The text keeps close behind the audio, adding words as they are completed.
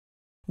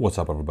What's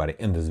up everybody,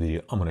 in this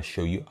video I'm going to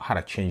show you how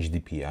to change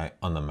DPI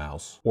on the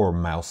mouse or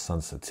mouse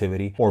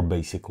sensitivity, or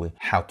basically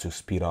how to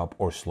speed up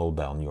or slow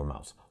down your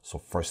mouse. So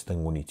first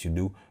thing we need to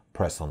do,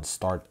 press on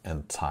start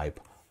and type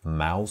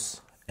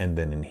mouse, and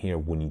then in here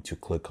we need to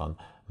click on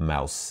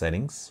mouse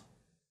settings.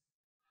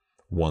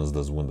 Once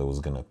this window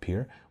is going to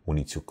appear, we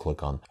need to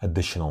click on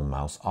additional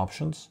mouse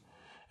options,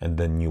 and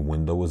then new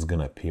window is going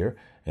to appear.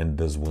 In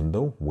this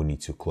window we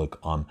need to click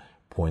on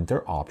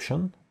pointer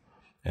option.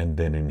 And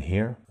then in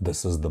here,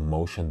 this is the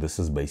motion. This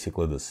is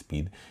basically the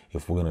speed.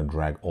 If we're going to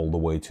drag all the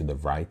way to the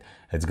right,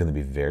 it's going to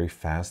be very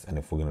fast. And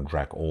if we're going to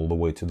drag all the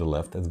way to the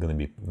left, it's going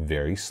to be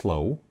very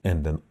slow.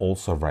 And then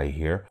also right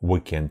here,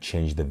 we can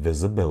change the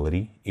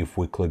visibility. If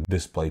we click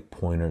display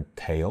pointer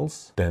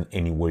tails, then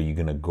anywhere you're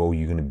going to go,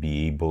 you're going to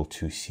be able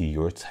to see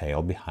your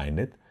tail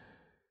behind it.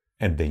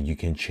 And then you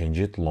can change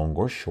it long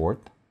or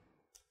short.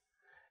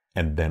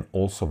 And then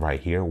also right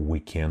here,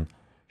 we can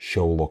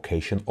show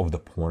location of the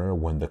pointer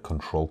when the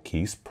control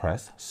key is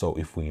pressed. So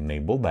if we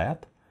enable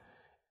that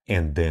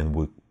and then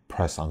we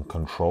press on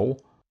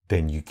control,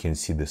 then you can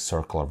see the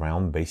circle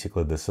around.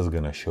 Basically this is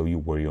going to show you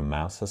where your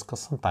mouse is, because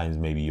sometimes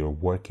maybe you're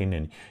working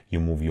and you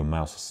move your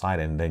mouse aside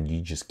and then you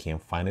just can't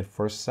find it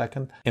for a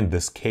second. In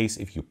this case,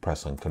 if you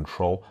press on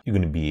control, you're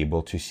going to be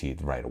able to see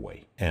it right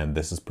away. And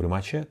this is pretty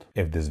much it.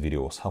 If this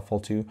video was helpful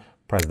to you,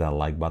 press that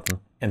like button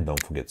and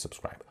don't forget to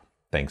subscribe.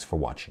 Thanks for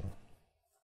watching.